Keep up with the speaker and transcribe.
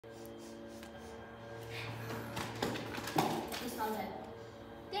love it.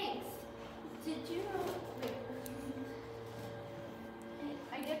 Thanks. Did you know? Wait.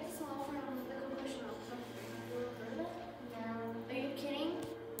 I get the smell from the Coco Chanel perfume. Have you ever heard of it? No. Are you kidding?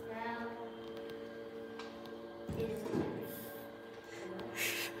 No. It is nice.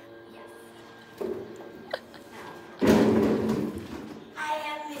 Yes. I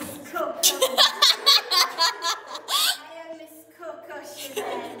am Miss Coco. I am Miss Coco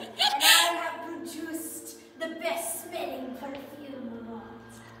Chanel, and I have produced the best smelling perfume of all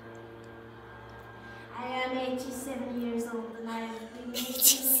time. I am 87 years old, and I have been making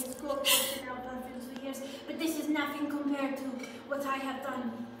Miss Coco Chanel perfumes for years, but this is nothing compared to what I have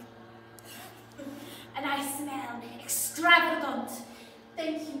done. And I smell extravagant.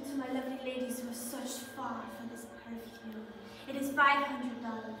 Thank you to my lovely ladies who have searched far for this perfume. It is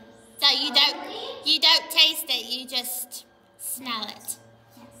 $500. So you don't taste it, you just smell it.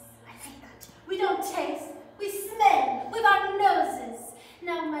 Yes, I think that. We don't taste, we smell with our noses.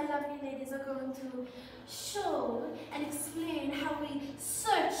 Now my lovely ladies are going to show and explain how we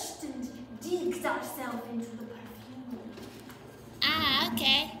searched and digged ourselves into the perfume. Ah,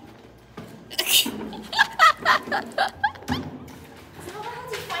 okay. So how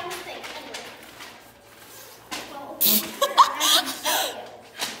did you find this thing anyway? Well,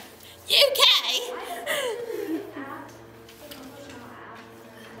 UK?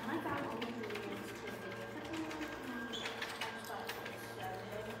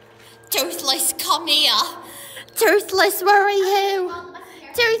 Toothless, come here. Toothless, where are you?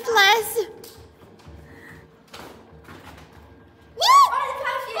 Toothless. Woo! Oh,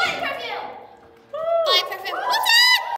 the perfume!